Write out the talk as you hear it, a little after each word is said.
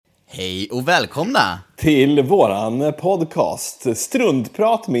Hej och välkomna till våran podcast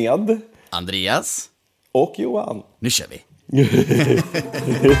Struntprat med Andreas och Johan. Nu kör vi.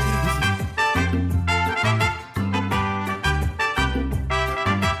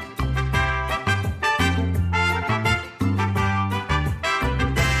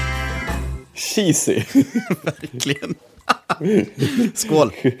 Cheesy. Verkligen.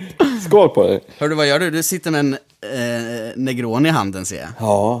 Skål. Skål på dig. Hörru, vad gör du? Du sitter med en Negroni i handen, ser jag.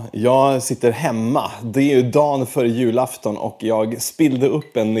 Ja, jag sitter hemma. Det är ju dagen före julafton och jag spillde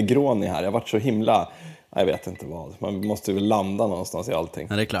upp en Negroni här. Jag varit så himla... Jag vet inte vad. Man måste väl landa någonstans i allting.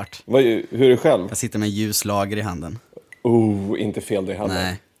 Ja, det är klart. Hur är det själv? Jag sitter med en ljuslager i handen. Inte fel det heller.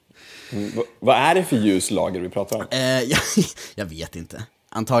 Nej. Vad är det för ljuslager vi pratar om? Jag vet inte.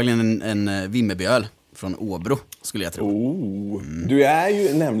 Antagligen en Vimmerbyöl från Åbro, skulle jag tro. Du är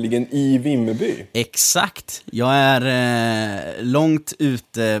ju nämligen i Vimmerby. Exakt. Jag är långt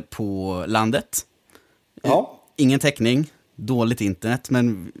ute på landet. Ja. Ingen täckning, dåligt internet,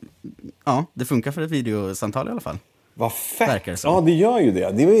 men ja, det funkar för ett videosamtal i alla fall. Vad fett! Verkar det som. Ja, det gör ju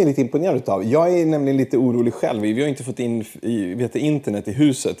det. Det var jag lite imponerad av. Jag är nämligen lite orolig själv. Vi har inte fått in internet i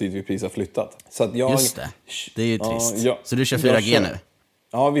huset dit vi precis har flyttat. Så att Just det är ju trist. Så du kör jag 4G nu?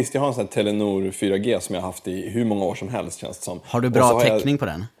 Ja, visst. Jag har en sån här Telenor 4G som jag har haft i hur många år som helst, känns det som. Har du bra täckning på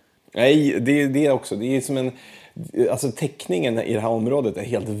den? Nej, det är också. Det är som en... Alltså täckningen i det här området är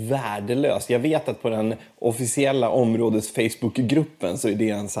helt värdelös. Jag vet att på den officiella områdets Facebookgruppen så är det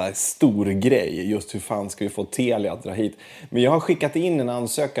en så här stor grej. Just hur fan ska vi få Telia att dra hit. Men jag har skickat in en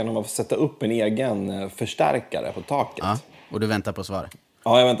ansökan om att få sätta upp en egen förstärkare på taket. Ja, och du väntar på svar?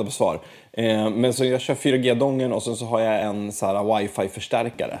 Ja, jag väntar på svar. Men så jag kör 4G-dongen och så har jag en så här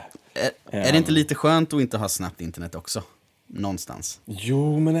wifi-förstärkare. Är det inte lite skönt att inte ha snabbt internet också? Någonstans.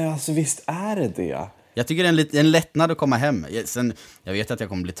 Jo, men alltså visst är det det. Jag tycker det är en lättnad att komma hem. Jag vet att jag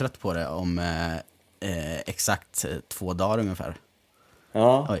kommer bli trött på det om exakt 2 dagar ungefär.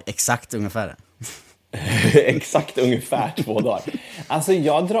 Ja. Oj, exakt ungefär. Exakt ungefär 2 dagar. Alltså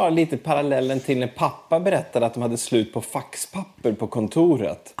jag drar lite parallellen till när pappa berättade att de hade slut på faxpapper på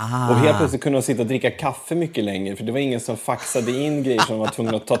kontoret. Och helt plötsligt kunde de sitta och dricka kaffe mycket längre. För det var ingen som faxade in grejer som de var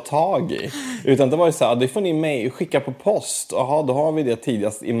tvungna att ta tag i. Utan det var ju så här, det får ni skicka på post. Jaha, då har vi det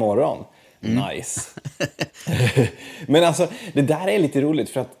tidigast imorgon. Nice. Men alltså, det där är lite roligt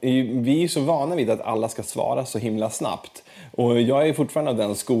för att vi är så vana vid att alla ska svara så himla snabbt. Och jag är fortfarande av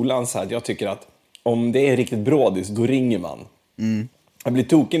den skolan så här att jag tycker att om det är riktigt brådis, då ringer man. Jag blir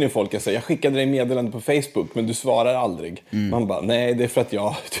tokig när folk säger, jag skickade dig meddelande på Facebook men du svarar aldrig. Man bara, nej det är för att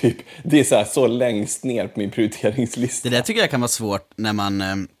jag det är så längst ner på min prioriteringslista. Det där tycker jag kan vara svårt när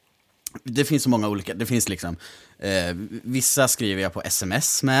man... Det finns så många olika, det finns liksom vissa skriver jag på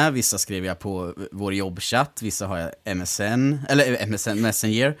SMS med, vissa skriver jag på vår jobbchatt, vissa har jag MSN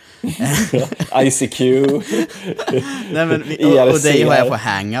Messenger. ICQ. Nej, men, och dig har jag på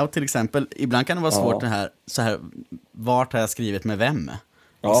Hangout till exempel. Ibland kan det vara svårt så här, vart har jag skrivit med vem?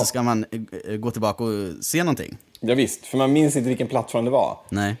 Och så ska man gå tillbaka och se någonting. Ja visst, för man minns inte vilken plattform det var.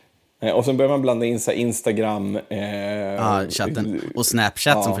 Nej. Och så börjar man blanda in så Instagram. Chatten. Och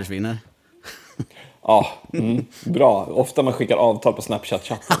Snapchat som försvinner. Bra. Ofta man skickar avtal på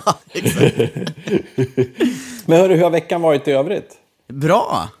Snapchat-chatten. Men hörru, hur har veckan varit i övrigt?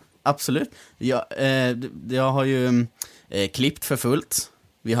 Bra, absolut. Jag har ju klippt för fullt.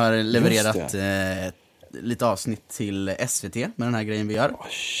 Vi har levererat lite avsnitt till SVT med den här grejen vi gör.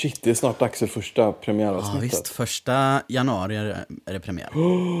 Shit, det är snart dags för första premiäravsnittet. Ja visst, 1 januari är det premiär.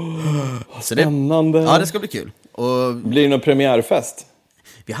 Spännande. Ja, det ska bli kul. Och blir det någon premiärfest?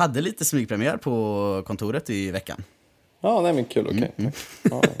 Vi hade lite smygpremiär på kontoret i veckan. Ja, nej men kul, okej. Men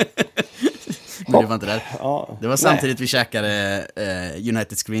det var inte där. Det var samtidigt vi käkade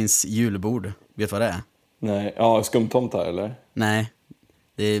United Screens julbord. Vet du vad det är? Nej, skumtomtar eller? Nej,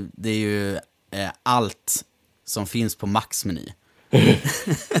 det är ju allt som finns på Max-meny.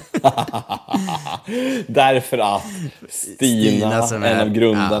 Därför att Stina som är en av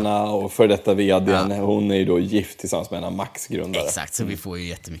grundarna och för detta vdn, hon är ju då gift tillsammans med en av Max-grundare. Exakt, så vi får ju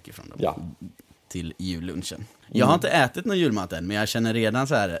jättemycket från dem till jullunchen. Jag har inte ätit någon julmat än, men jag känner redan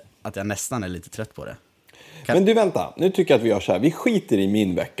så här att jag nästan är lite trött på det. Men du, vänta, nu tycker jag att vi gör så här. Vi skiter i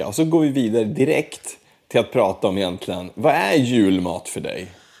min vecka och så går vi vidare direkt till att prata om egentligen, vad är julmat för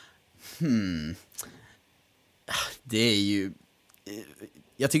dig? Det är ju...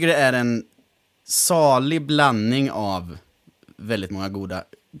 Jag tycker det är en salig blandning av väldigt många goda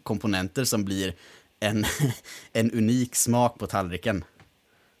komponenter som blir en unik smak på tallriken.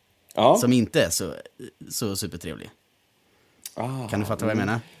 Som inte är så supertrevlig. Kan du fatta vad jag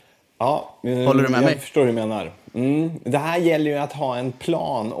menar? Ja, Håller du med mig? Jag förstår hur du menar. Det här gäller ju att ha en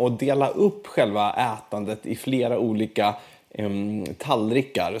plan och dela upp själva ätandet i flera olika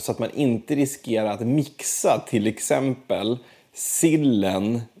tallrikar så att man inte riskerar att mixa till exempel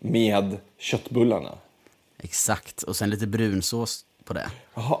sillen med köttbullarna. Exakt, och sen lite brunsås på det.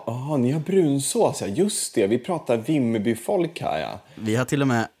 Jaha, ni har brunsås, ja. Just det, vi pratar Vimmerby-folk här, ja. Vi har till och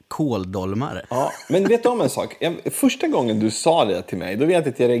med kåldolmar. Ja, men vet du om en sak? Första gången du sa det till mig, då vet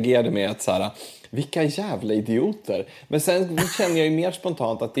jag att jag reagerade med att så här, vilka jävla idioter. Men sen känner jag ju mer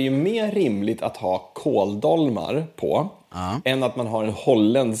spontant att det är mer rimligt att ha kåldolmar på än att man har en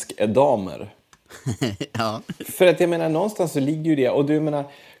holländsk edamer. Ja. För att jag menar, någonstans så ligger ju det, och du menar,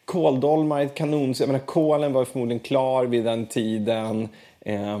 kåldolmar är ett kanon, jag menar, kålen var förmodligen klar vid den tiden.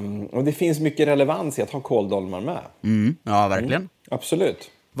 Och det finns mycket relevans i att ha kåldolmar med. Ja, verkligen.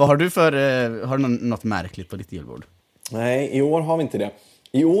 Absolut. Vad har du för, har du något märkligt på ditt julbord? Nej, i år har vi inte det.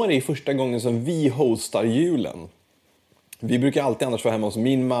 I år är första gången som vi hostar julen. Vi brukar alltid annars vara hemma hos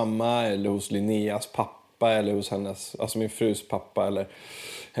min mamma eller hos Linneas pappa eller hos hennes, alltså min frus pappa eller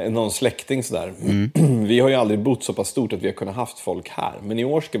någon släkting sådär. Vi har ju aldrig bott så pass stort att vi har kunnat haft folk här. Men i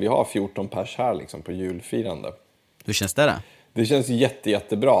år ska vi ha 14 pers här liksom på julfirande. Hur känns det då? Det känns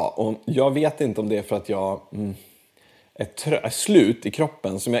jättebra. Och jag vet inte om det är för att jag är slut i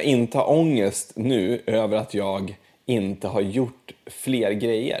kroppen som jag inte har ångest nu över att jag inte har gjort fler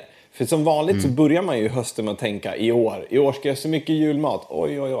grejer. För som vanligt så börjar man ju hösten med att tänka i år ska jag göra så mycket julmat.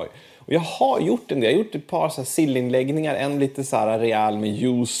 Oj. Och jag har gjort en del. Jag har gjort ett par så här sillinläggningar. En lite så här rejäl med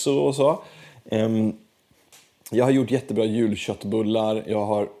yuzu och så. Jag har gjort jättebra julköttbullar. Jag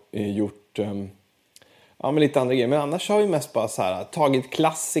har gjort men lite andra grejer. Men annars har vi mest bara så här tagit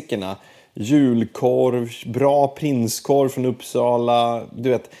klassikerna. Julkorv, bra prinskorv från Uppsala. Du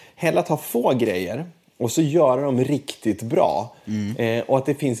vet, hellre ta få grejer och så göra dem riktigt bra. Och att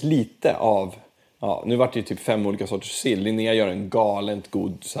det finns lite av, nu var det ju typ 5 olika sorters sill. Linnea gör en galent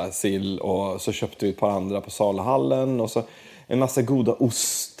god så här sill, och så köpte vi ett par andra på Salahallen, och så en massa goda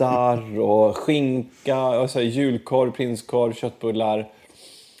ostar och skinka och så här, julkorv, prinskorv, köttbullar,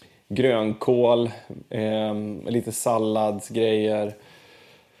 grönkål, lite salladsgrejer.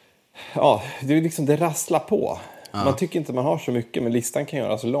 Ja, det är liksom, det rasslar på. Man tycker inte man har så mycket, men listan kan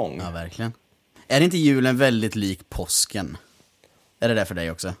göras lång. Ja, verkligen. Är inte julen väldigt lik påsken? Är det där för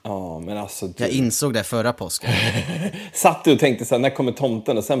dig också? Ja, men alltså... Jag insåg det förra påsken. Satt du och tänkte så här, när kommer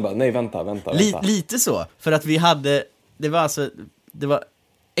tomten? Och sen bara, nej, vänta. Lite så, för att vi hade... Det var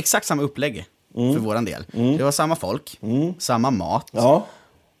exakt samma upplägg för våran del. Det var samma folk, samma mat. Ja.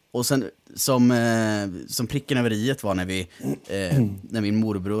 Och sen, som pricken över iet var när min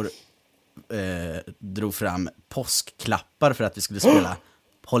morbror drog fram påskklappar för att vi skulle spela,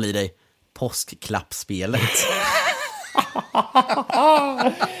 håll i dig, påskklappspelet.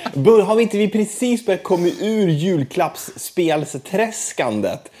 Har vi inte precis börjat komma ur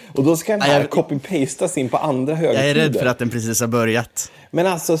julklappsspelsträskandet? Och då ska den här copy-pastas in på andra högtider. Jag är rädd för att den precis har börjat. Men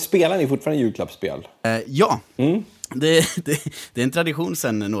alltså, spelar ni fortfarande julklappsspel? Ja, det är en tradition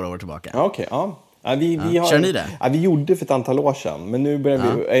sedan några år tillbaka. Okej, ja. Kör ni det? Ja, vi gjorde för ett antal år sedan. Men nu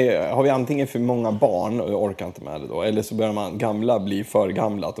börjar har vi antingen för många barn och jag orkar inte med det då. Eller så börjar man gamla bli för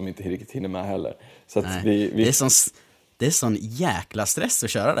gamla att de inte riktigt hinner med heller. Så att det är sån jäkla stress att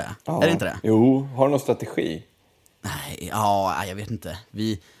köra det. Ja. Är det inte det? Jo, har du någon strategi? Nej, jag vet inte.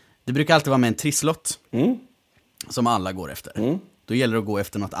 Det brukar alltid vara med en trisslott. Som alla går efter. Då gäller det att gå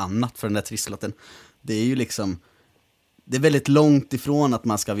efter något annat för den där trisslotten. Det är ju liksom... Det är väldigt långt ifrån att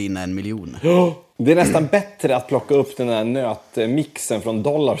man ska vinna 1 miljon. Det är nästan bättre att plocka upp den här nötmixen från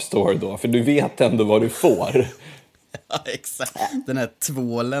Dollar Store då. För du vet ändå vad du får. Ja, exakt. Den här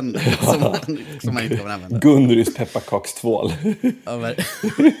tvålen som man inte kommer använda. Gunrys pepparkakstvål.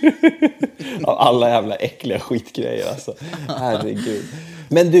 Ja, alla jävla äckliga skitgrejer alltså. Herregud.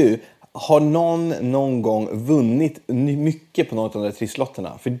 Men du, har någon gång vunnit mycket på något av de där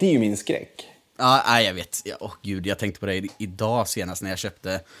trisslotterna? För det är ju min skräck. Ja, jag vet. Gud, jag tänkte på det idag senast när jag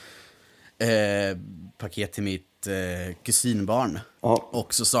köpte paket till mitt kusinbarn.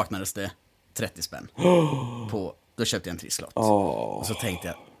 Och så saknades det 30 spänn. Då köpte jag en trisslott. Och så tänkte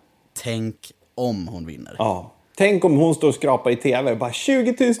jag, tänk om hon vinner. Tänk om hon står och skrapar i tv. Bara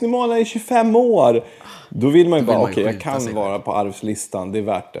 20 000 i månaden i 25 år. Då vill man ju bara, okej, jag kan vara på arvslistan. Det är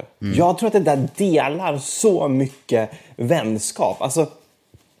värt det. Jag tror att det där delar så mycket vänskap. Alltså,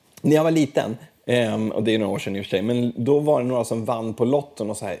 när jag var liten, och det är några år sedan i och för sig, men då var det några som vann på lotten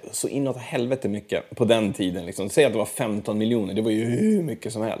och så inåt helvete mycket på den tiden. Liksom. Säg att det var 15 miljoner, det var ju hur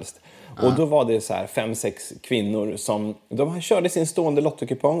mycket som helst. Och då var det så här 5-6 kvinnor som, de körde sin stående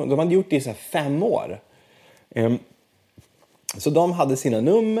lottokupong, de hade gjort det i så här 5 år. Så de hade sina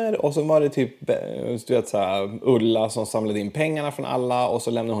nummer och så var det typ du vet, så här, Ulla som samlade in pengarna från alla och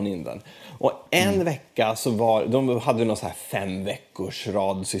så lämnade hon in den. Och en vecka så de hade något så här 5 veckors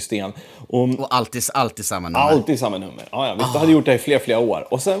radsystem. Och alltid samma nummer. Alltid samma nummer. Ja, visst, hade gjort det i flera år.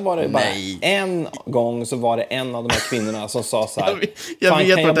 Och sen var det bara en gång så var det en av de här kvinnorna som sa så här. Jag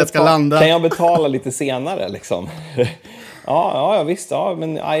vet vart det ska landa. Kan jag betala lite senare liksom? Ja, visst. Ja,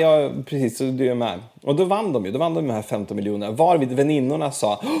 men precis, så du är med. Och då vann de de här 15 miljoner. Varvid väninnorna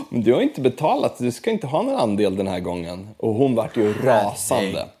sa, men du har inte betalat, du ska inte ha någon andel den här gången. Och hon vart ju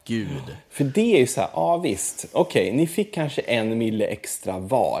rasande. Gud. För det är ju så här, visst. Okej, ni fick kanske 1 mille extra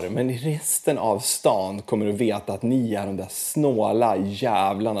var. Men resten av stan kommer att veta att ni är de där snåla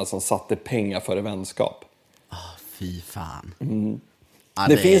jävlarna som satte pengar före vänskap. Fy fan.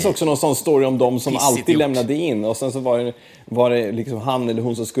 Det finns också någon sån story om de som alltid lämnade in. Och sen så var det liksom han eller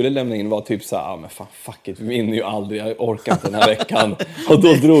hon som skulle lämna in var typ så här, men fan, fuck it, vi vinner ju aldrig, jag orkar inte den här veckan. Och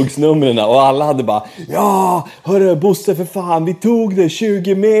då drogs numren och alla hade bara, ja, hörru Bosse för fan, vi tog det,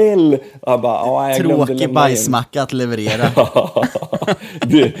 20 mil. Och jag bara, jag glömde tråkig lämna bajsmacka att leverera.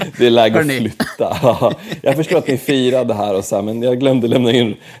 det är läge att flytta. Jag förstår att ni firade här och så här, men jag glömde lämna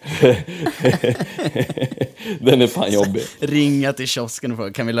in. Den är fan jobbig. Ringa till kiosken och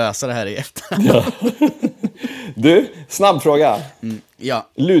fråga, kan vi lösa det här i efterhand? Ja. Du, snabb fråga. Ja.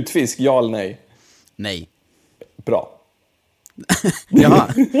 Lutfisk, ja eller nej? Nej. Bra.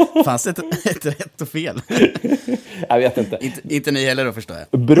 Jaha, fanns det ett rätt och fel? Jag vet inte. Inte ni heller då, förstår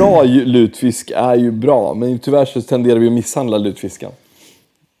jag. Bra lutfisk är ju bra, men tyvärr så tenderar vi att misshandla lutfisken.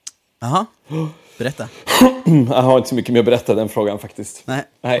 Jaha, berätta. Jag har inte så mycket mer att berätta den frågan faktiskt.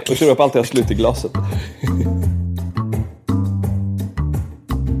 Nej, och kör upp allt jag har slut i glaset.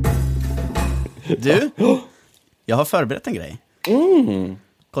 Du, jag har förberett en grej.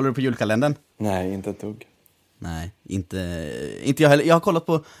 Kollar du på julkalendern? Nej, inte ett dugg. Nej, inte jag heller. Jag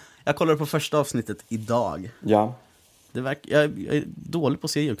kollade på första avsnittet idag. Ja. Jag är dålig på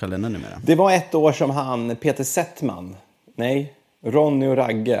att se julkalendern numera. Det var ett år som han, Peter Settman. Nej, Ronny och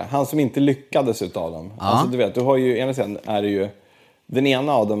Ragge. Han som inte lyckades utav dem. Ja. Alltså du vet, du har ju, ena sidan är det ju, den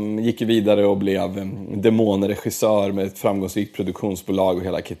ena av dem gick ju vidare och blev demonregissör med ett framgångsrikt produktionsbolag och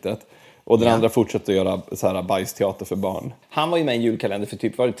hela kittet. Och den andra fortsatte att göra så här bajsteater för barn. Han var ju med i en julkalender för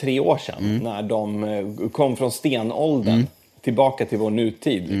typ, var det 3 år sedan? När de kom från stenåldern tillbaka till vår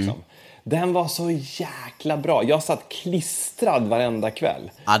nutid liksom. Den var så jäkla bra. Jag satt klistrad varenda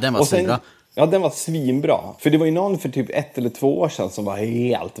kväll. Ja, den var svinbra. Ja, den var svinbra. För det var ju någon för typ 1 eller 2 år sedan som var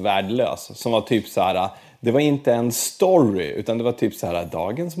helt värdelös. Som var typ så här, det var inte en story, utan det var typ så här,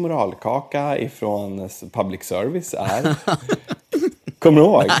 dagens moralkaka ifrån public service är... Kommer du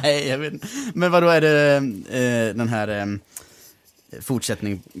ihåg? Nej, jag vet inte. Men vadå, är det den här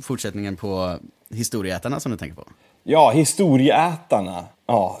fortsättningen på Historieätarna som du tänker på? Ja, Historieätarna.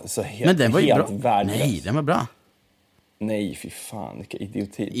 Ja, så helt, men den var ju helt bra. värdelös. Nej, den var bra. Nej, fy fan, vilka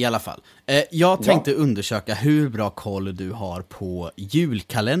idioti. I alla fall. Jag tänkte undersöka hur bra koll du har på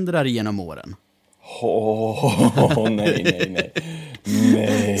julkalendrar genom åren. Nej.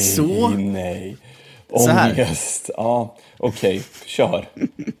 Nej, så? Nej. Så här. Ångest. Ja, okej, kör.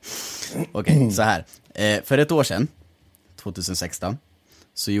 Okej, så här. För ett år sedan, 2016,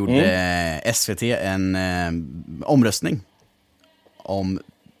 så gjorde SVT en omröstning om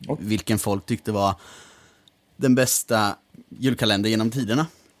vilken folk tyckte var den bästa julkalender genom tiderna.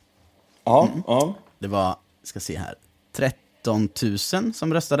 Ja. Det var, ska se här, 13 000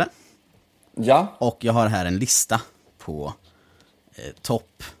 som röstade. Ja. Och jag har här en lista på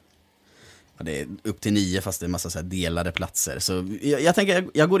topp. Det är upp till 9 fast det är en massa så här delade platser. Så jag tänker,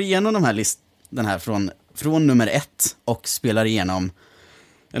 jag går igenom den här från nummer 1 och spelar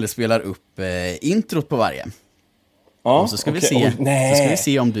upp introt på varje. Ja, och så ska vi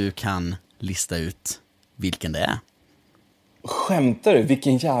se om du kan lista ut vilken det är. Skämtar du?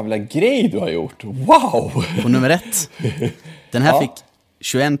 Vilken jävla grej du har gjort. Wow! På nummer 1. Den här fick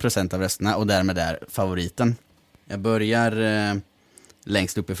 21% av rösterna och därmed är favoriten. Jag börjar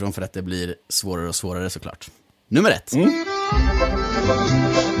längst uppifrån för att det blir svårare och svårare såklart. Nummer 1.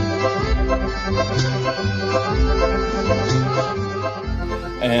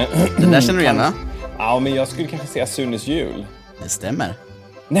 Den där känner du igen, va? Ja, men jag skulle kanske säga Sunes jul. Det stämmer.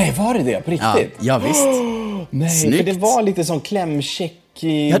 Nej, var det på riktigt? Ja visst. Nej, snyggt. För det var lite som klämcheck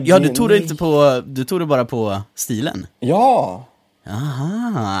i... Ja, du tog det bara på stilen. Ja.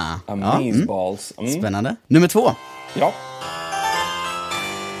 Aha. Amazeballs. Spännande. Nummer 2. Ja.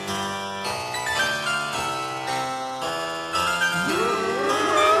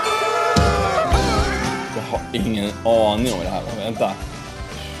 Jag har ingen aning om det här. Vänta.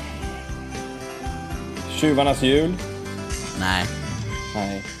 Tjuvarnas jul. Nej.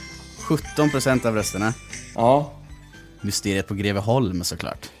 Nej. 17% av rösterna. Ja. Mysteriet på Greveholm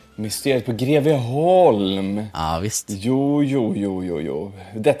såklart. Mysteriet på Greveholm. Ja, visst. Jo.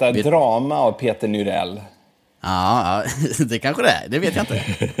 Detta drama av Peter Nyrell. Ja, det kanske det är. Det vet jag inte.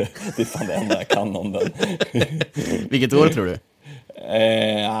 Det är fan det enda jag kan om den. Vilket år tror du?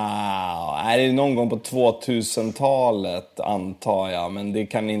 Är det någon gång på 2000-talet antar jag. Men det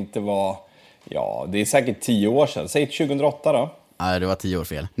kan inte vara... Ja, det är säkert 10 år sedan. Säg 2008 då. Ja, det var 10 år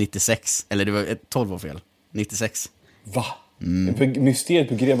fel. 96. Eller det var 12 år fel. 96. Va? Mysteriet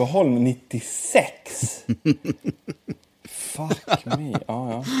på Greveholm 96? Fuck me.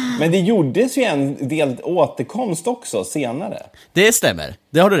 Ja. Men det gjordes ju en del återkomst också senare. Det stämmer.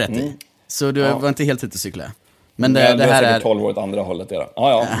 Det har du rätt i. Så du var inte helt ute och cykla. Men det här är 12 år åt andra hållet redan.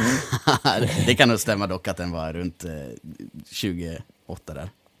 Ja. Det kan nog stämma dock att den var runt 28 där.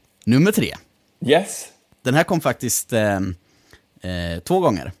 Nummer 3. Yes. Den här kom faktiskt 2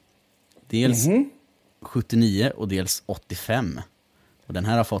 gånger. Dels 79 och dels 85. Och den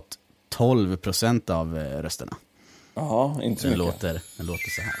här har fått 12% av rösterna. Ja, inte så den mycket. Den låter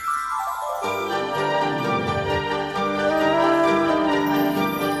så här.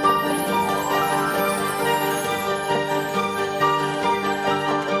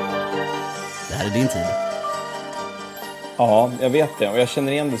 Det här är din tid. Ja, jag vet det. Och jag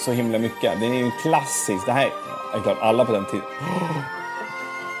känner igen det så himla mycket. Det är ju klassiskt. Det här är klart, alla på den tiden.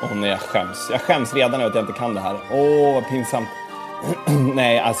 Nej, jag skäms. Jag skäms redan över att jag inte kan det här. Vad pinsamt.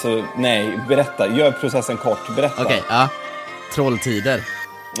 Nej. Berätta. Gör processen kort. Berätta. Okej, ja. Trolltider.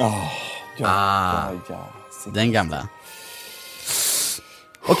 Ja. Den gamla.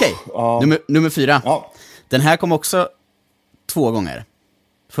 Okej, nummer 4. Ja. Den här kom också 2 gånger.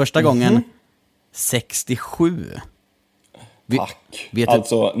 Första gången 67. Tack.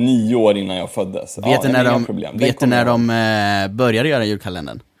 Alltså 9 år innan jag föddes. Vet du när de började göra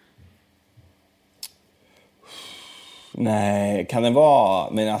julkalendern? Nej, kan det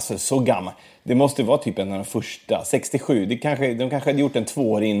vara... Men alltså, så gammal. Det måste vara typ en av de första. 67. De kanske hade gjort en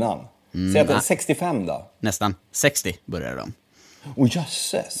 2 år innan. Säg att det är 65 då. Nästan. 60 började de.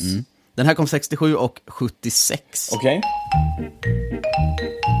 Jösses. Den här kom 67 och 76. Okej.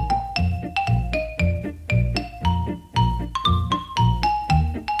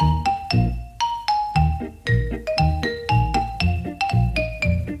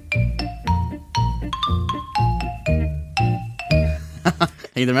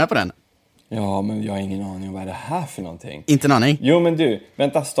 Hängde du med på den? Ja, men jag har ingen aning om vad är det här för någonting. Inte en aning? Jo, men du,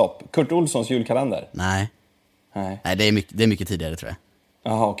 vänta, stopp. Kurt Olssons julkalender? Nej, det är mycket tidigare tror jag.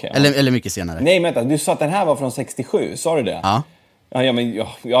 Jaha, okej. Eller mycket senare. Nej, vänta, du sa att den här var från 67, sa du det? Ja.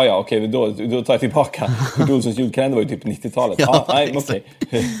 Ja, okej, då tar jag tillbaka. Kurt Olssons julkalender var ju typ 90-talet. Okej.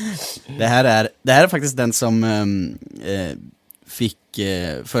 Det här är faktiskt den som fick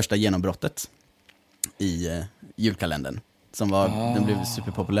första genombrottet i julkalendern. Den blev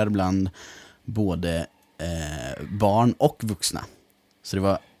superpopulär bland både barn och vuxna. Så det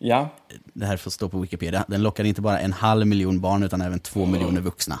var... Ja. Det här får stå på Wikipedia. Den lockade inte bara 500 000 barn utan även 2 miljoner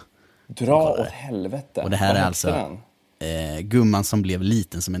vuxna. Dra åt helvete. Och det här är alltså gumman som blev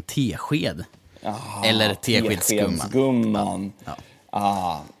liten som en tesked. Eller teskedsgumman.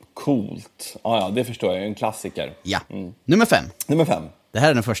 Ja. Coolt. Ja, det förstår jag. En klassiker. Ja. Nummer 5. Det här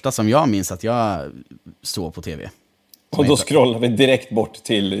är den första som jag minns att jag såg på tv. Och då scrollar vi direkt bort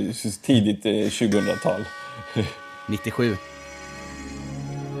till tidigt 2000-tal. 97.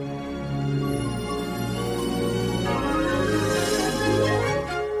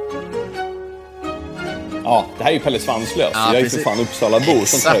 Ja, det här är ju Pelle Svanslös. Ja, jag är ju för fan Uppsalabo,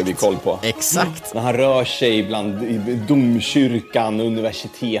 sånt har vi koll på. Exakt. När han rör sig bland domkyrkan,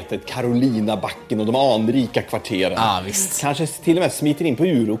 universitetet, Karolinabacken och de anrika kvarteren. Ja, visst. Kanske till och med smiter in på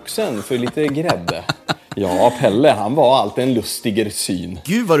uroxen för lite grädde. Ja, Pelle, han var alltid en lustiger syn.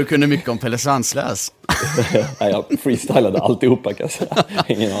 Gud vad du kunde mycket om Pelle Svanslös. Jag freestylade alltihopa, kan jag säga.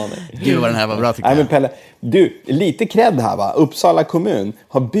 Ingen aning. Gud vad den här var bra tycker jag. Men Pelle, du, lite cred här va. Uppsala kommun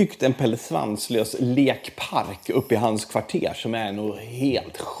har byggt en Pelle Svanslös lekpark uppe i hans kvarter som är nog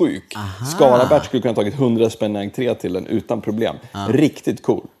helt sjuk. Skarabert skulle kunna ha tagit 100 spänn entré till den utan problem. Riktigt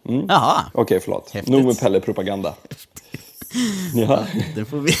cool. Jaha. Okej, förlåt. Häftigt. Nog med Pelle-propaganda. Ja. Det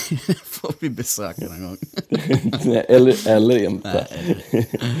får vi besöka någon gång. eller inte.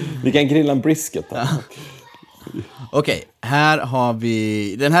 Vi kan grilla en brisket då. Okej, här har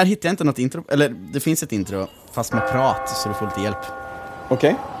vi... Den här hittar jag inte något intro. Eller det finns ett intro, fast med prat, så du får lite hjälp.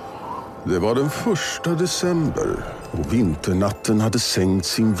 Okej. Det var den 1 december och vinternatten hade sänkt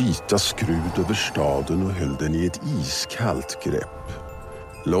sin vita skrud över staden och höll den i ett iskallt grepp.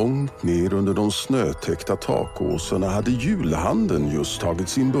 Långt ner under de snötäckta takåsarna hade julhandeln just tagit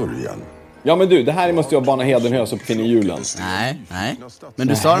sin början. Ja, men du, det här måste jag bana Hedenhös uppfinna julen. Nej. Men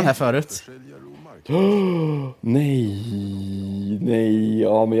du sa den här förut. Nej,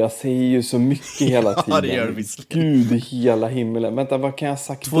 ja, men jag säger ju så mycket hela tiden. Ja, det gör du visst. Gud i hela himmelen. Vänta, vad kan jag ha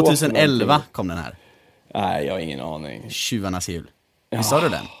sagt 2011 kom den här. Nej, jag har ingen aning. Tjuvarnas jul. Visst sa du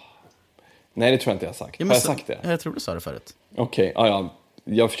den? Nej, det tror jag inte jag har sagt. Ja, har jag sagt det? Jag tror du sa det förut. Okej, ja.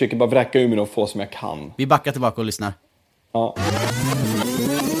 Jag försöker bara vräka ur mig de få som jag kan. Vi backar tillbaka och lyssnar. Ja.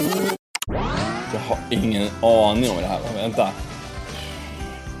 Jag har ingen aning om det här. Vänta.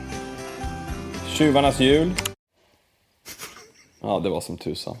 Tjuvarnas jul. Ja, det var som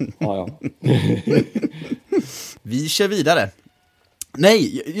tusan. Ja. Vi kör vidare.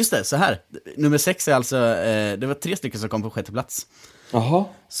 Nej, just det, så här. Nummer 6 är alltså, det var 3 stycken som kom på 6:e plats. Jaha.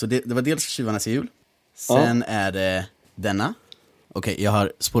 Så det var dels Tjuvarnas jul. Sen är det denna. Okej, jag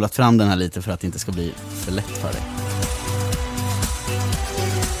har spolat fram den här lite för att det inte ska bli för lätt för dig.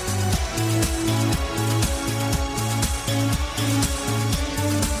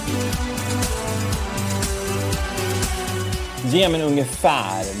 Ge mig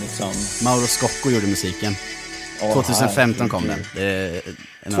ungefär liksom. Mauro Scocco gjorde musiken. 2015 kom den. Det är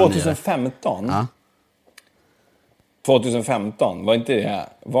en 2015? Ja. 2015, var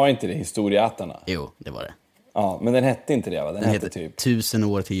inte det Historieätarna? Jo, det var det. Ja, men den hette inte det, va? Den hette typ 1000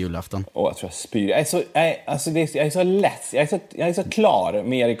 år till julafton. jag tror jag spyr. Jag är så less. Jag är så klar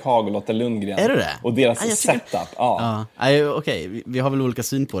med Erik Haag och Lotta Lundgren. Är du det? Och deras jag setup. Ja. Okej, vi har väl olika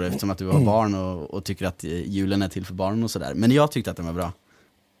syn på det eftersom att du har barn och tycker att julen är till för barn och sådär. Men jag tyckte att den var bra.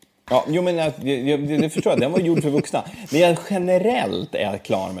 Ja, jo, men det förstår jag. Den var gjord för vuxna. Men jag generellt är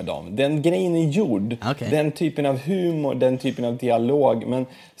klar med dem. Den grejen är gjord. Okay. Den typen av humor, den typen av dialog. Men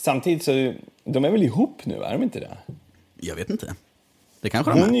samtidigt så, de är väl ihop nu, är de inte det? Jag vet inte. Det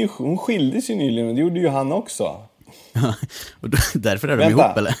kanske de är. Hon skildes ju nyligen, och det gjorde ju han också. Och därför är de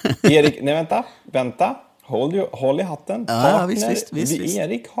ihop, eller? Erik, nej, vänta. Håll i hatten. Ja, Partner, visst.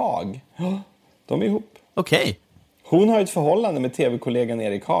 Erik Haag. De är ihop. Okej. Hon har ett förhållande med tv-kollegan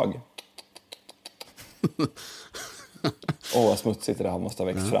Erik Haag. Vad smutsigt det här måste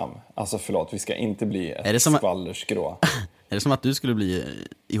ha växt fram. Alltså förlåt, vi ska inte bli ett skvallerskrå. Är det som att du skulle bli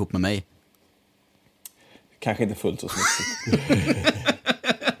ihop med mig? Kanske inte fullt så smutsigt.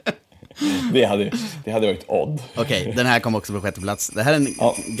 det hade varit odd. Okej, den här kom också på 6:e plats. Det här är en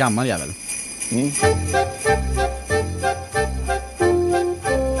gammal jävel. Mm.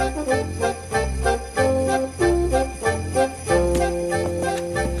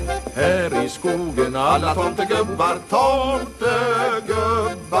 Här i skogen alla tomtegubbar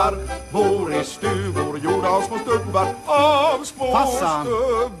bor i stugor gjorda av små stubbar, av små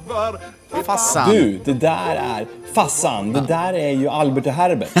stubbar. Fassan. Du, det där är Fassan. Det där är ju Albert och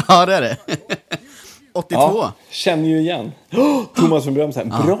Herbert. Ja, det är det. 82. Ja, känner ju igen. Thomas från Brömsen.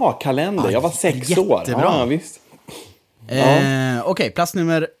 Bra kalender. Jag var 6 år. Jättebra. Ja, visst. Okej, plats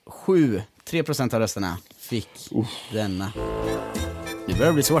nummer 7. 3% av rösterna fick denna. Det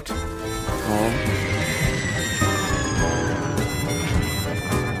börjar bli svårt. Ja.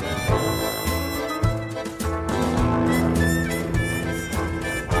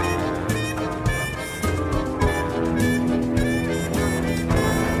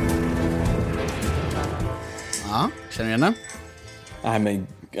 Ja, känner du igen den? Nej,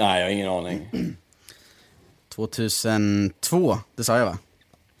 jag har ingen aning. 2002, det sa jag, va?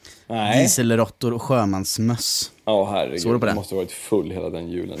 Nej. Dieselråttor och sjömansmöss. Herregud, Såg du på den? Jag måste ha varit full hela den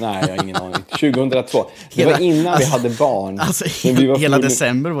julen. Nej, jag har ingen aning. 2002. Det var innan vi hade barn. Alltså, Men vi var hela full...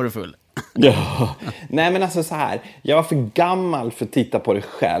 december var du full. Ja. Nej, men alltså så här. Jag var för gammal för att titta på det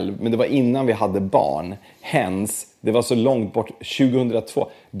själv. Men det var innan vi hade barn. Hens, det var så långt bort. 2002.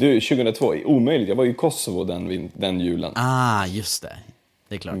 2002 är omöjligt. Jag var i Kosovo den julen. Ah, just det.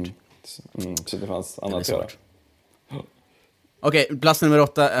 Det är klart. Så det fanns annat att göra. Okej, plats nummer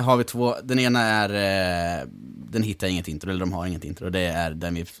 8 har vi 2. Den ena är den hittar inget intro, eller de har inget intro. Det är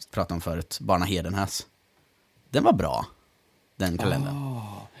den vi pratade om förut, Barna Hedenhäs. Den var bra, den kalendern.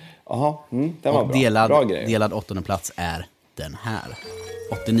 Jaha, den var och bra. Bra grej. Delad 8:e plats är den här.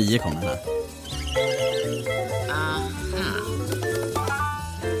 89 kom den här.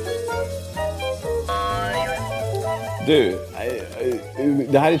 Du,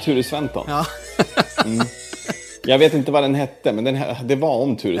 det här är Ture Sventon. Ja. Jag vet inte vad den hette, men det var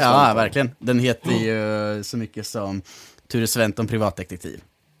om Ture Sventon. Ja, verkligen. Den heter ju så mycket som Ture Sventon privatdetektiv.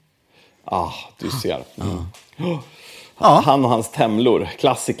 Du ser. Ja. Han och hans temlor,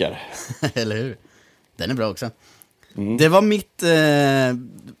 klassiker. Eller hur? Den är bra också. Det var mitt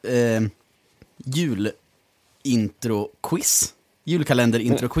julintro-quiz.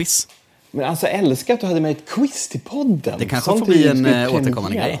 Julkalender-intro-quiz. Men alltså, älskar att du hade med ett quiz till podden. Det kanske får bli en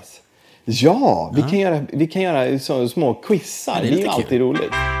återkommande grej. Ja, vi kan göra så små quizar. Ja, det är ju alltid kul.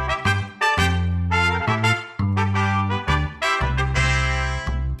 roligt.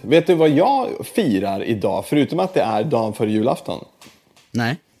 Vet du vad jag firar idag, förutom att det är dagen före julafton?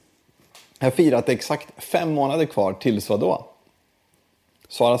 Nej. Jag firar att det är exakt 5 månader kvar tills vad då?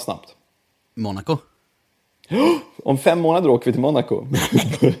 Svara snabbt. Monaco. Om 5 månader åker vi till Monaco.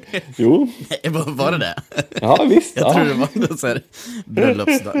 Jo. Nej, var det det? Ja, visst. Jag tror det var något så här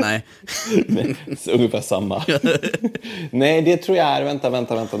bröllopsdag. Nej. Ungefär samma. Nej, det tror jag är...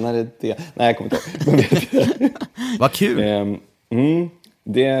 Vänta. När är det? Nej, jag kommer inte ihåg. Vad kul.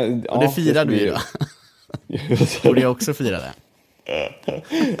 Och det firar du ju då. Borde jag också fira det?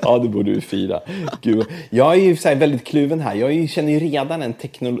 Ja, det borde du fira. Gud. Jag är ju så här väldigt kluven här. Jag känner ju redan en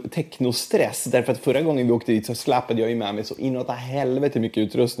technostress. Därför att förra gången vi åkte dit så släppade jag ju med mig så inåt helvete mycket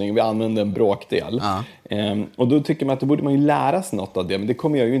utrustning. Vi använde en bråkdel. Ja. Och då tycker man att då borde man ju lära sig något av det. Men det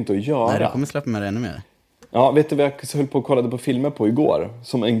kommer jag ju inte att göra. Nej, jag kommer släppa med det ännu mer. Ja, vet du vad jag höll på och kollade på filmer på igår?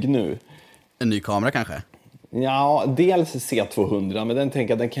 Som en gnu. En ny kamera kanske? Ja, dels C200, men den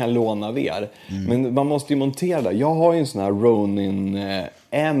tänker jag den kan jag låna av er. Men man måste ju montera det. Jag har ju en sån här Ronin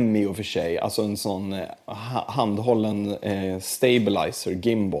M i och för sig. Alltså en sån handhållen stabilizer,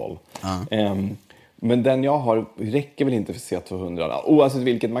 gimbal. Men den jag har räcker väl inte för C200. Oavsett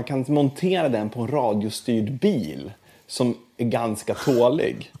vilket, man kan montera den på en radiostyrd bil som är ganska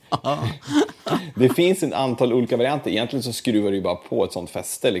tålig. Det finns ett antal olika varianter. Egentligen så skruvar du bara på ett sånt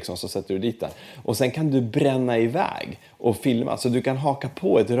fäste liksom, så sätter du dit där. Och sen kan du bränna iväg och filma. Så du kan haka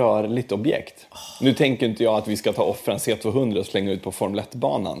på ett rörligt objekt. Nu tänker inte jag att vi ska ta offren C200 och slänga ut på Formel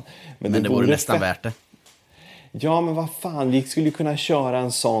 1-banan. Men det vore nästan värt det. Ja, men vad fan. Vi skulle kunna köra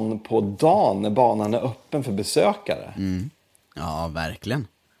en sån på dagen när banan är öppen för besökare. Ja, verkligen.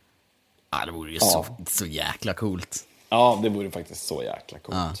 Ja, det vore ju så jäkla coolt. Ja, det vore faktiskt så jäkla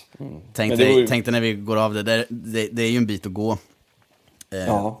coolt. Ja. Tänk dig när vi går av det. Det är ju en bit att gå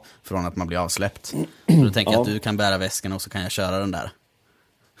från att man blir avsläppt. Så då tänker jag att du kan bära väskan och så kan jag köra den där.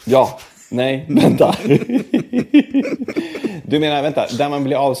 Ja, nej, vänta. Du menar, vänta, där man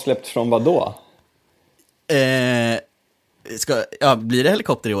blir avsläppt från vad då? Blir det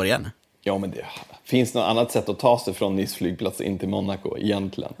helikopter i år igen? Ja, men det finns något annat sätt att ta sig från Nice flygplats in till Monaco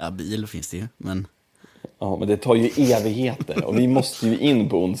egentligen. Ja, bil finns det ju, men... Ja, men det tar ju evigheter och vi måste ju in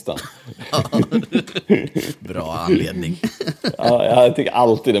på onsdag. Bra anledning. Ja, jag tycker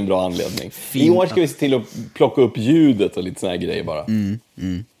alltid en bra anledning. I år ska vi se till att plocka upp ljudet och lite såna här grejer bara.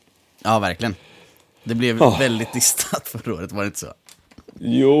 Ja, verkligen. Det blev väldigt distat förra året, var det inte så?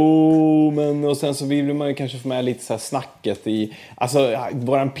 Jo, men och sen så vill man ju kanske få med lite så här snacket i... Alltså,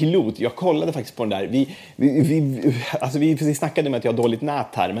 våran pilot, jag kollade faktiskt på den där. Vi snackade med att jag har dåligt nät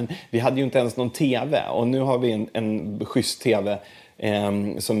här, men vi hade ju inte ens någon tv. Och nu har vi en schysst tv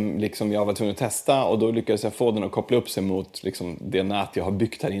som liksom jag var tvungen att testa. Och då lyckades jag få den att koppla upp sig mot liksom, det nät jag har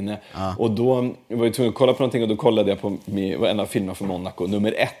byggt här inne. Och då var jag tvungen att kolla på någonting och då kollade jag på en av filmerna från Monaco,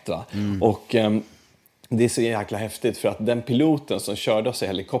 nummer 1 va. Och... det är så jäkla häftigt för att den piloten som körde oss i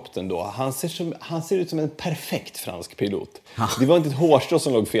helikoptern då, han ser ut som en perfekt fransk pilot. Det var inte ett hårstrå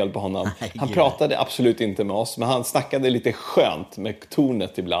som låg fel på honom. Han pratade absolut inte med oss, men han snackade lite skönt med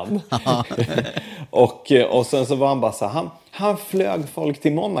tornet ibland. och sen så var han bara så här, han flög folk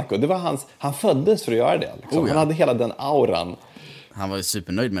till Monaco. Det var han föddes för att göra det. Liksom. Han hade hela den auran. Han var ju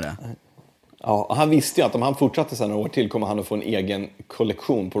supernöjd med det. Ja, och han visste ju att om han fortsatte sen några år till kommer han att få en egen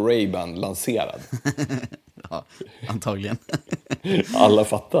kollektion på Ray-Ban lanserad. Ja, antagligen. Alla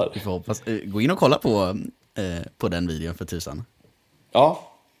fattar. Vi får hoppas. Gå in och kolla på den videon för tusan. Ja.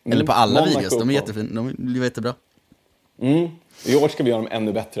 Eller på alla videos, de är jättefina, de blir jättebra. I år ska vi göra dem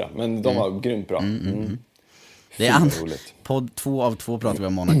ännu bättre, men de var grymt bra. Det är podd 2 av 2 pratar vi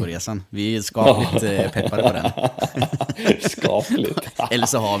om Monaco-resan. Vi är skapligt peppade på den. Skapligt. Eller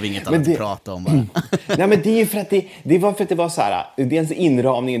så har vi inget annat att prata om bara. Nej, men det är ju för att det var för att det var så här. Det är ens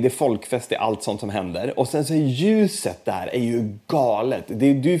inramning, det är folkfest, det är allt sånt som händer. Och sen så är ljuset där är ju galet.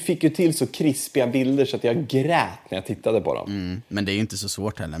 Du fick ju till så krispiga bilder så att jag grät när jag tittade på dem. Men det är ju inte så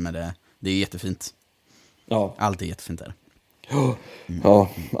svårt heller, men det är jättefint. Ja. Allt är jättefint där. Ja,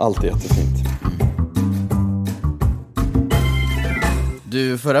 allt är jättefint.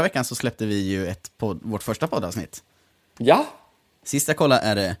 Du, förra veckan så släppte vi ju vårt första poddavsnitt. Ja. Sist jag kollade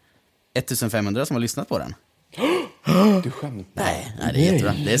är det 1500 som har lyssnat på den. Du skämtar. Nej, det är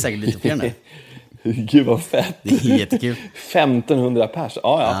jättebra. Det är säkert lite fler nu. Gud vad fett. Det är jättekul. 1500 pers.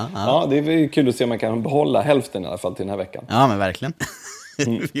 Ja, det är kul att se om man kan behålla hälften i alla fall till den här veckan. Ja, men verkligen.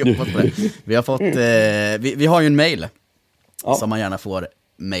 Vi hoppas på det. Vi har fått vi har ju en mail som man gärna får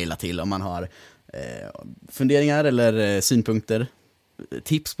mejla till om man har funderingar eller synpunkter,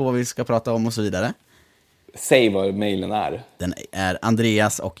 tips på vad vi ska prata om och så vidare. Säg vad mejlen är. Den är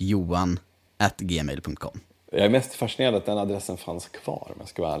andreasochjohan@gmail.com. Jag är mest fascinerad att den adressen fanns kvar, om jag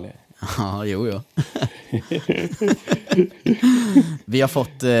ska vara ärlig. Ja, jo. Vi har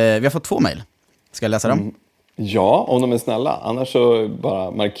fått 2 mejl. Ska jag läsa dem? Ja, om de är snälla. Annars så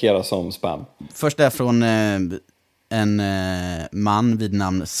bara markera som spam. Först är från en man vid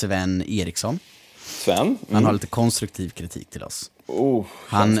namn Sven Eriksson. Sven? Han har lite konstruktiv kritik till oss.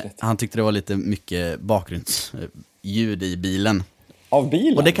 Han tyckte det var lite mycket bakgrundsljud i bilen. Av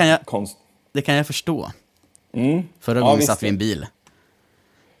bilen? Och det kan jag förstå. Förra gången satt vi i en bil.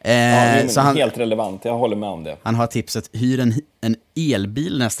 Så helt relevant, jag håller med om det. Han har tipset, hyr en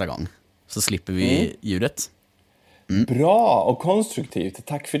elbil nästa gång. Så slipper vi ljudet. Bra och konstruktivt,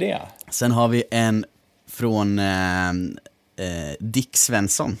 tack för det. Sen har vi en från Dick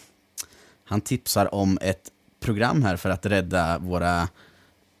Svensson. Han tipsar om ett program här för att rädda våra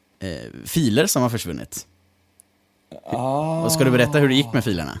filer som har försvunnit. Och ska du berätta hur det gick med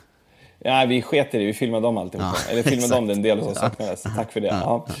filerna? Ja, vi sket i det, vi filmade om alltihopa. Eller filmade om den del som saknades. Tack för det.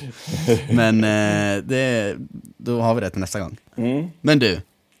 Ja. Men då har vi det till nästa gång. Men du,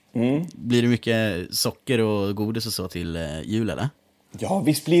 blir det mycket socker och godis och så till jul, eller? Ja,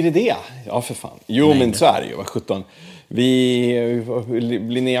 visst blir det. Ja, för fan. Jo, men så är det ju, vad 17.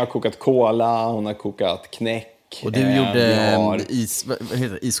 Linnea har kokat cola, hon har kokat knäck. Och du gjorde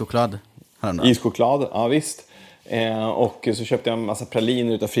ischoklad häromdagen. Ischoklad, ja visst. Och så köpte jag en massa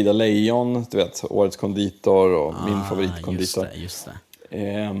praliner utav Frida Lejon, du vet, årets konditor och min favoritkonditor. Just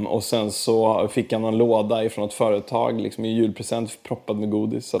det. Och sen så fick jag någon låda ifrån ett företag liksom i julpresent proppad med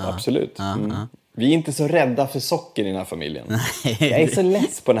godis, så absolut. Vi är inte så rädda för socker i den här familjen. Jag är så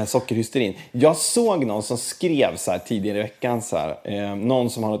less på den här sockerhysterin. Jag såg någon som skrev så här tidigare i veckan så här, någon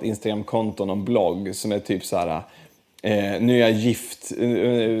som har ett Instagram-konto, någon blogg som är typ så här, nu är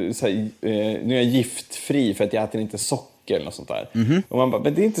jag giftfri för att jag äter inte socker eller något sånt där. Och man bara,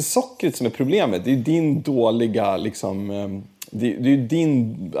 men det är inte sockret som är problemet, det är din dåliga liksom, det är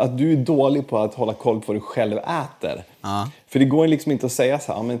ju att du är dålig på att hålla koll på vad du själv äter. För det går liksom inte att säga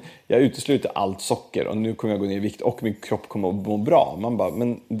så här, men jag utesluter allt socker och nu kommer jag gå ner i vikt och min kropp kommer att må bra. Man bara,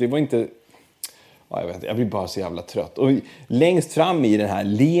 men det var inte... Ja, jag blir bara så jävla trött. Och längst fram i det här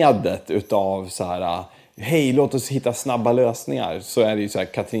ledet utav så här... Hej, låt oss hitta snabba lösningar. Så är det ju så här,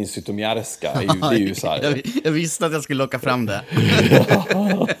 Katrin Zytomierska. Det är ju så här. Jag visste att jag skulle locka fram det.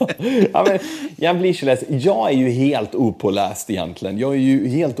 Ja, men jag blir så läst. Jag är ju helt opåläst egentligen. Jag är ju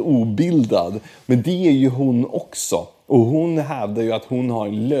helt obildad. Men det är ju hon också. Och hon hävdar ju att hon har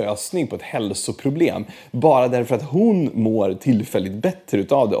en lösning på ett hälsoproblem. Bara därför att hon mår tillfälligt bättre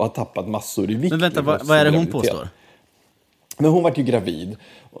utav det och har tappat massor i vikt. Men vänta, vad är det hon påstår? Men hon var ju gravid.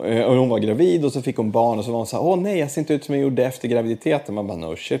 Och hon var gravid och så fick hon barn och så var hon så här, åh nej, jag ser inte ut som jag gjorde efter graviditeten. Man bara,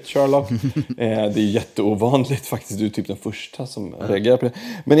 no shit Sherlock. Det är jätteovanligt faktiskt, du är typ den första som reagerar på det.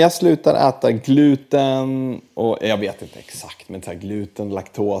 Men jag slutar äta gluten och jag vet inte exakt, men så här, gluten,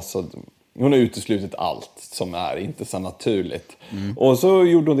 laktos och hon har uteslutit allt som är inte så naturligt. Och så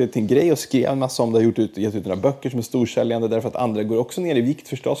gjorde hon det till en grej och skrev en massa om det. Gett ut några böcker som är storsäljande därför att andra går också ner i vikt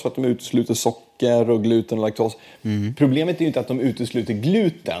förstås för att de utesluter socker och gluten och laktos. Problemet är ju inte att de utesluter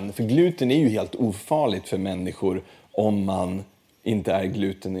gluten, för gluten är ju helt ofarligt för människor om man inte är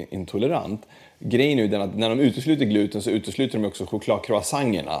glutenintolerant. Grejen är ju den att när de utesluter gluten så utesluter de också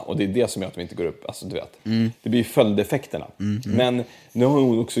chokladcroissangerna. Och det är det som gör att de inte går upp. Alltså, du vet. Det blir följdeffekterna. Men nu har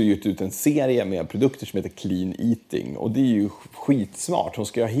hon också gjort ut en serie med produkter som heter Clean Eating. Och det är ju skitsmart. Hon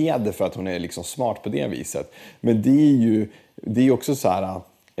ska ha heder för att hon är liksom smart på det viset. Men det är ju också så här...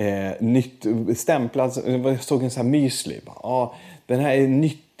 nytt stämplad. Jag såg en sån här müsli. Den här är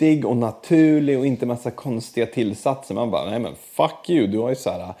nyttig och naturlig och inte massa konstiga tillsatser. Man bara, nej men fuck you. Du har ju så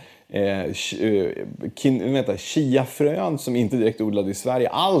här... chiafrön som inte direkt odlade i Sverige.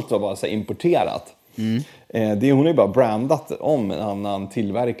 Allt var bara så importerat. Hon har ju bara brandat om en annan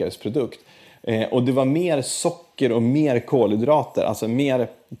tillverkares produkt. Och det var mer socker och mer kolhydrater. Alltså mer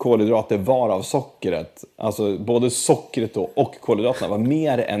kolhydrater var av sockret. Alltså både sockret och kolhydraterna var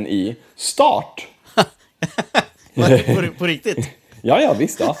mer än i start. På riktigt? Ja,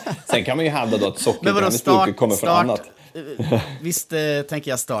 visst ja. Sen kan man ju hävda då att socker kommer från annat. Visst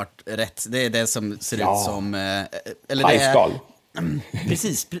tänker jag start rätt. Det är det som ser ut som... Eller bajsskal.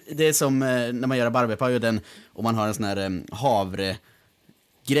 Precis, det är som när man gör barberpaj och man har en sån här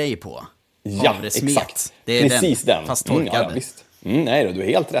havregrej på. Ja, exakt. Det är precis den. Fast torkad. Visst. Nej då, du är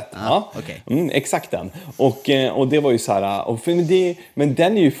helt rätt. Ja. okej. Exakt den. Och det var ju så här, men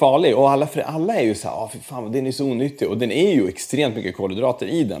den är ju farlig och alla är ju så här, fy fan, den är så onyttig och den är ju extremt mycket kolhydrater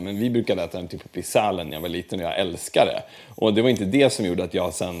i den, men vi brukade äta den typ uppe i Sälen när jag var liten och jag älskar det. Och det var inte det som gjorde att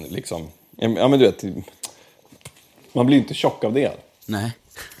jag sen liksom, ja men du vet, man blir ju inte tjock av det. Nej.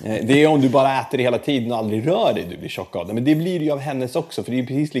 Det är om du bara äter det hela tiden och aldrig rör dig, du blir tjock av det. Men det blir ju av hennes också, för det är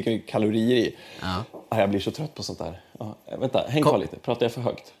precis lika mycket kalorier i. Ja. Jag blir så trött på sånt där. Vänta, häng kvar lite. Pratar jag för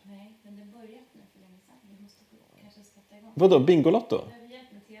högt? Nej, men det börjat nu för länge sedan. Vi måste kanske sätta igång. Vadå, Bingolotto? Vi har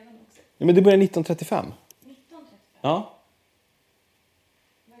hjälpt med tvn också. Ja, men det börjar 19:35. 19:35. Ja.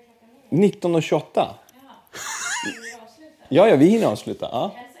 Vad är klockan nu? 19:28. Ja. Ska vi avsluta? Ja, vi hinner avsluta.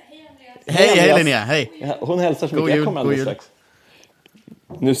 Ja. Hej Andreas. Hej Linnea, hej. Ja, hon hälsar så mycket. God jul, Jag kommer god alldeles jul. strax.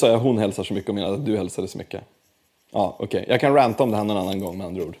 Nu sa jag hon hälsar så mycket och menade att du hälsade så mycket. Ja, okej. Jag kan ranta om det här någon annan gång med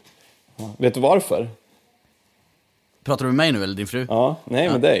andra ord. Ja. Vet du varför? Pratar du med mig nu eller din fru? Ja, nej,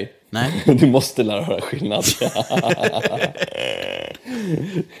 med dig. Nej. Du måste lära höra skillnad.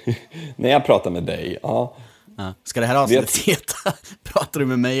 När jag pratar med dig, ja. Ja. Ska det här avsnittet heta pratar du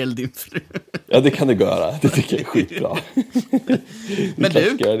med mig eller din fru? Ja, det kan du göra. Det tycker jag är skitbra. Men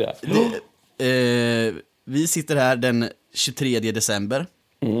du, ska göra det. Vi sitter här den 23 december.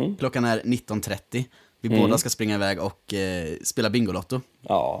 Klockan är 19:30. Vi båda ska springa iväg och spela Bingolotto.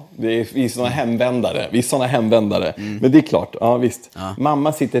 Ja, vi är såna hemvändare. Men det är klart, ja visst. Ja.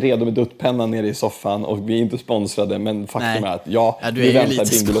 Mamma sitter redo med duttpennan nere i soffan och vi är inte sponsrade, men faktum är att du är vi ju väntar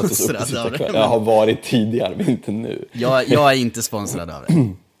lite Bingolottos sponsrad av det, uppesittarkväll. men- Jag har varit tidigare, men inte nu. Jag är inte sponsrad av det.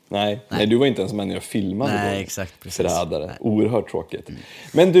 Nej, du var inte ens med när jag filmade. Nej, då. exakt, precis. Förrädare. Oerhört tråkigt.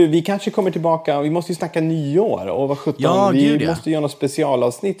 Men du, vi kanske kommer tillbaka. Vi måste ju snacka nyår. Och vad 17, Ja, vi gud, ja. måste göra något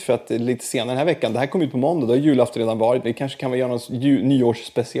specialavsnitt för att lite senare den här veckan. Det här kommer ut på måndag, då har julafton redan varit. Vi kanske kan väl göra någon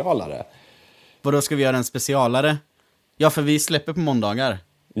nyårsspecialare. Vadå, ska vi göra en specialare? Ja, för vi släpper på måndagar.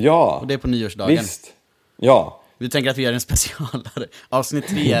 Ja, Och det är på nyårsdagen. visst. Ja. Vi tänker att vi gör en specialare. Avsnitt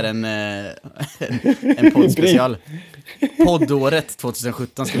 3 är en poddspecial. Poddåret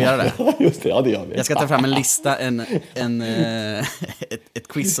 2017 ska vi göra det. Just det, ja det gör vi. Jag ska ta fram en lista, ett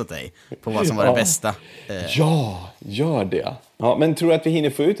quiz åt dig på vad som var det bästa. Ja, gör det. Ja, men tror du att vi hinner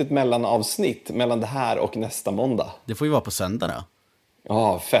få ut ett mellanavsnitt mellan det här och nästa måndag? Det får ju vara på söndag då.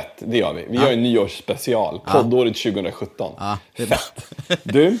 Ja, fett. Det gör vi. Vi gör en nyårsspecial. Poddåret 2017. Ja, det är fett.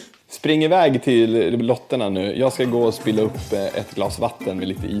 Du, spring iväg till lotterna nu. Jag ska gå och spilla upp ett glas vatten med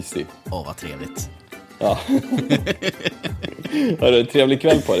lite is i. Åh, vad trevligt. Ja. Hörru, trevlig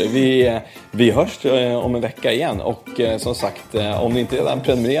kväll på dig. Vi hörs om en vecka igen. Och som sagt, om ni inte redan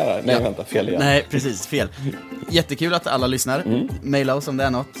prenumererar. Nej, vänta, fel igen. Nej, precis, fel. Jättekul att alla lyssnar. Maila oss om det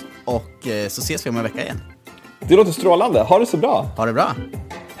är något. Och så ses vi om en vecka igen. Det låter strålande. Ha det så bra. Ha det bra.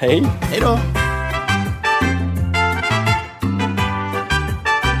 Hej. Hej då.